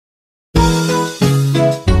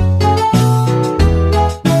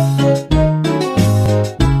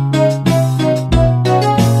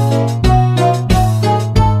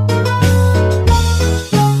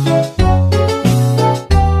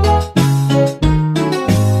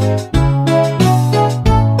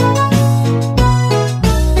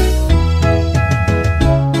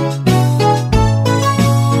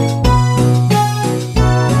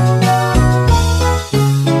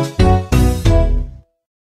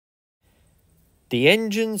The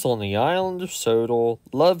engines on the island of Sodor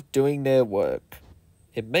love doing their work.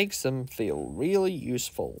 It makes them feel really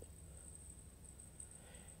useful.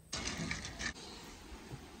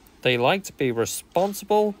 They like to be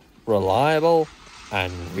responsible, reliable,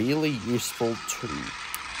 and really useful too.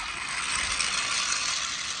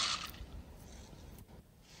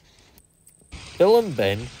 Bill and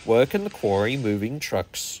Ben work in the quarry moving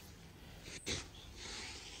trucks.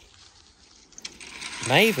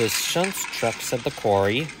 Mavis shunts trucks at the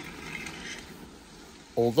quarry,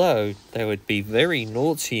 although they would be very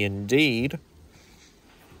naughty indeed.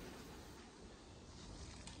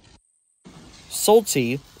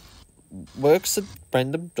 Salty works at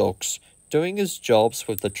random docks, doing his jobs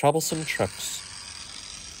with the troublesome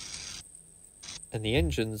trucks, and the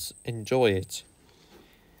engines enjoy it.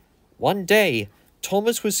 One day,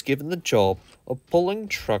 Thomas was given the job of pulling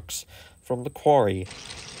trucks from the quarry.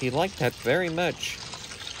 He liked that very much.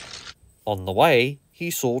 On the way,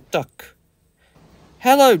 he saw Duck.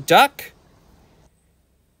 "Hello, Duck.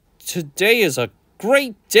 Today is a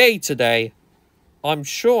great day today. I'm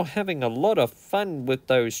sure having a lot of fun with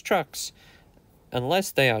those trucks,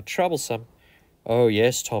 unless they are troublesome." "Oh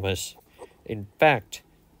yes, Thomas. In fact,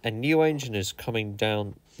 a new engine is coming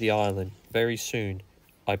down the island very soon.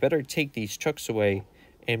 I better take these trucks away.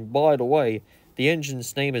 And by the way, the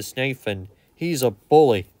engine's name is Nathan. He's a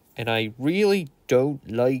bully, and I really don't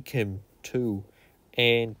like him too.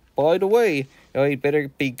 And by the way, I better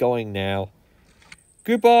be going now.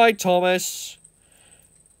 Goodbye, Thomas."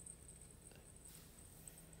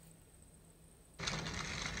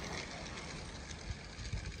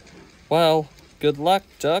 "Well, good luck,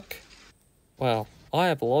 Duck. Well, I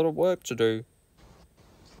have a lot of work to do."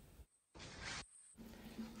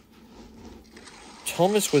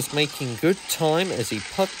 Thomas was making good time as he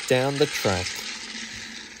puffed down the track.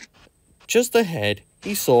 Just ahead,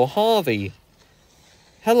 he saw Harvey.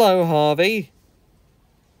 "Hello, Harvey."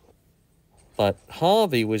 But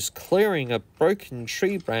Harvey was clearing a broken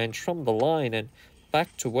tree branch from the line and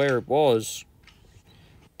back to where it was.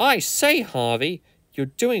 "I say, Harvey, you're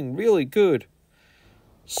doing really good.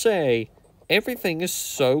 Say, everything is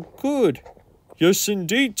so good." "Yes,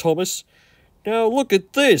 indeed, Thomas. Now look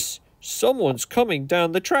at this. Someone's coming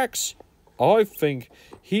down the tracks. I think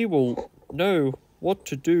he will know what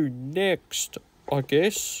to do next, I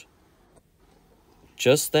guess."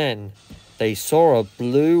 Just then, they saw a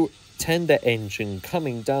blue tender engine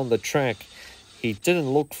coming down the track. He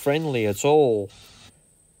didn't look friendly at all.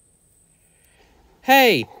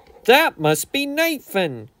 "Hey, that must be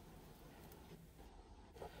Nathan."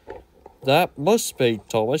 "That must be,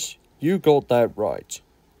 Thomas. You got that right."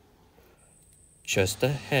 Just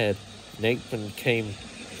ahead, Nathan came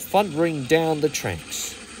thundering down the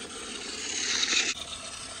tracks.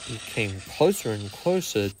 He came closer and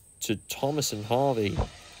closer to Thomas and Harvey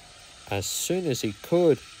as soon as he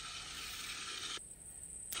could.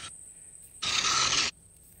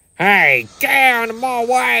 "Hey, get out of my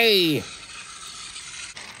way!"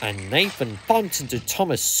 And Nathan bumped into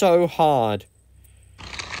Thomas so hard.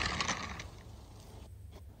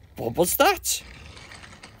 "What was that?"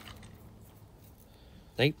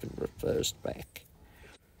 Nathan reversed back.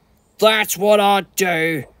 "That's what I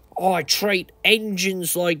do. I treat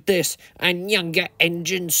engines like this and younger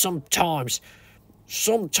engines sometimes.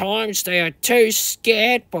 Sometimes they are too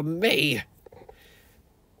scared for me."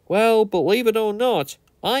 "Well, believe it or not,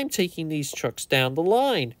 I'm taking these trucks down the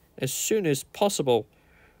line as soon as possible."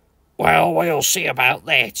 "Well, we'll see about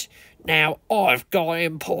that. Now, I've got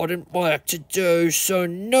important work to do so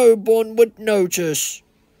no one would notice."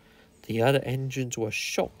 The other engines were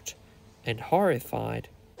shocked and horrified.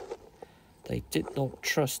 They did not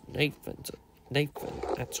trust Nathan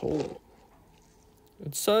at all.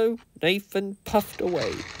 And so Nathan puffed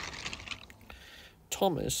away.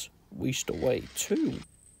 Thomas wheezed away too.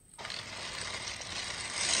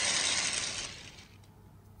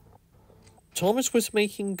 Thomas was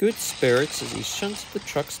making good spirits as he shunted the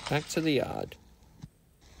trucks back to the yard.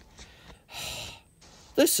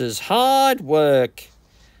 "This is hard work."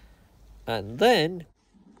 And then,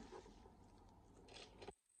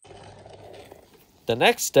 the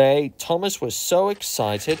next day, Thomas was so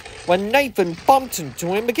excited when Nathan bumped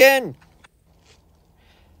into him again.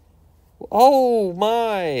 "Oh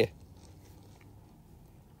my!"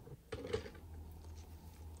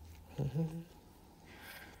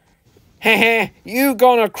 "Heh, you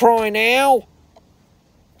gonna cry now?"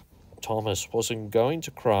 Thomas wasn't going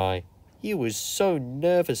to cry. He was so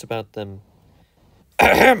nervous about them.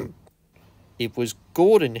 Ahem! It was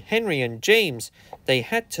Gordon, Henry, and James. They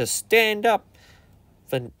had to stand up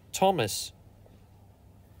for Thomas.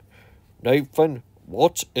 "Nathan,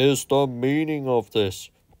 What is the meaning of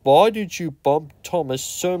this? Why did you bump Thomas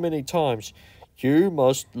so many times? You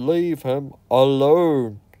must leave him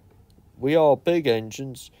alone. We are big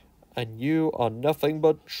engines, and you are nothing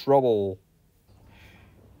but trouble.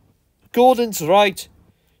 Gordon's right.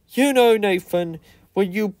 You know, Nathan,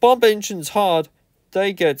 when you bump engines hard,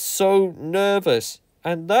 they get so nervous.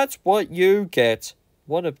 And that's what you get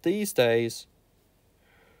one of these days.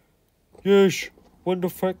 Yes, when the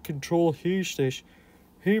Fat Controller hears this,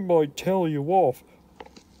 he might tell you off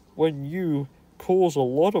when you cause a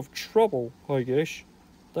lot of trouble, I guess.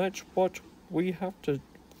 That's what we have to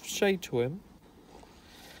say to him.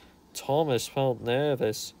 Thomas felt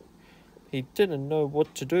nervous. He didn't know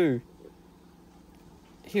what to do.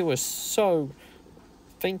 He was so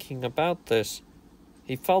thinking about this.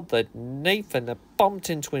 He felt that Nathan had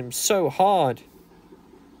bumped into him so hard.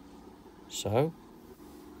 So,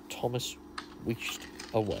 Thomas reached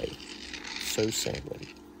away so sadly.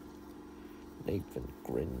 Nathan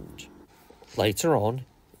grinned. Later on,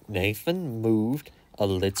 Nathan moved a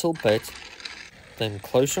little bit, then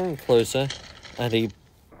closer and closer, and he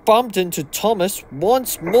bumped into Thomas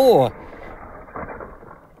once more.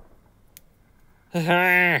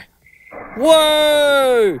 Ha!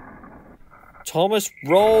 Whoa! Thomas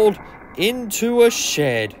rolled into a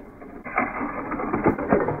shed.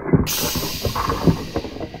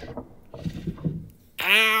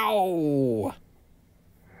 Ow!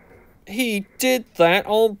 He did that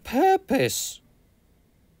on purpose.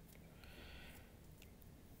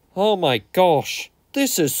 Oh my gosh,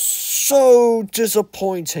 this is so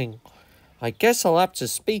disappointing. I guess I'll have to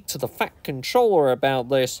speak to the Fat Controller about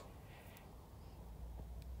this.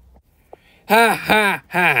 Ha ha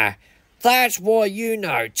ha! That's what you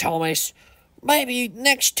know, Thomas. Maybe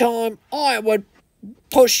next time I would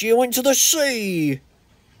push you into the sea.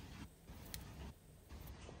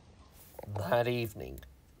 That evening,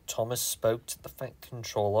 Thomas spoke to the Fat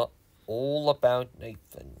Controller all about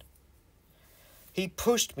Nathan. He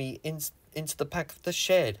pushed me into the back of the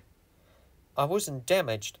shed. I wasn't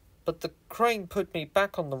damaged, but the crane put me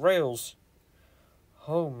back on the rails.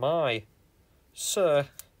 Oh my. Sir,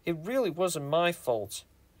 it really wasn't my fault.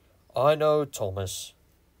 I know, Thomas.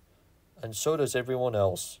 And so does everyone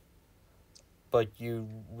else. But you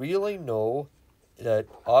really know that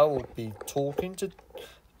I will be talking to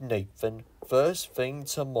Nathan first thing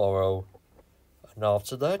tomorrow. And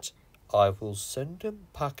after that, I will send him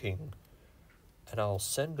packing. And I'll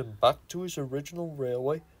send him back to his original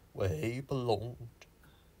railway where he belonged.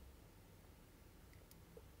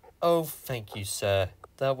 Oh, thank you, sir.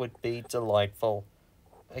 That would be delightful.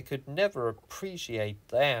 I could never appreciate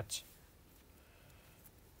that.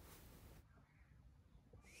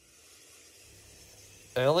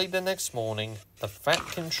 Early the next morning, the Fat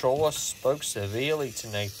Controller spoke severely to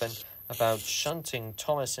Nathan about shunting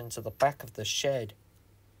Thomas into the back of the shed.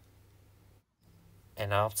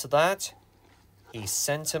 And after that, he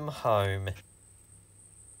sent him home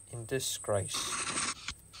in disgrace.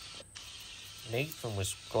 Nathan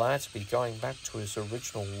was glad to be going back to his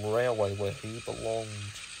original railway where he belonged.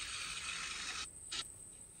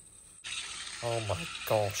 Oh my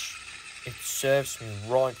gosh, it serves me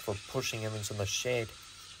right for pushing him into the shed.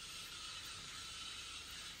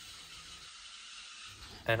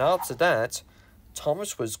 And after that,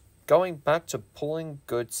 Thomas was going back to pulling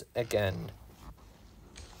goods again.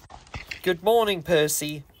 Good morning,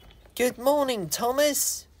 Percy. Good morning,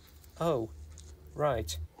 Thomas. Oh,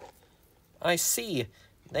 right. I see.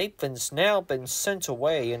 Nathan's now been sent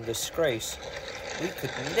away in disgrace. We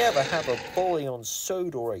could never have a bully on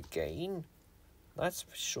Sodor again. That's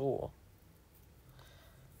for sure.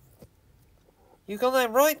 You got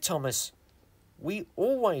that right, Thomas. We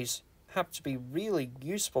always have to be really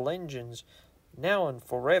useful engines, now and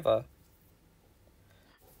forever.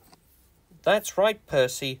 That's right,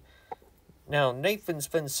 Percy. Now Nathan's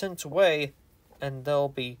been sent away, and there'll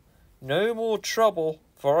be no more trouble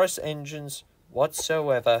for us engines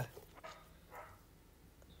whatsoever.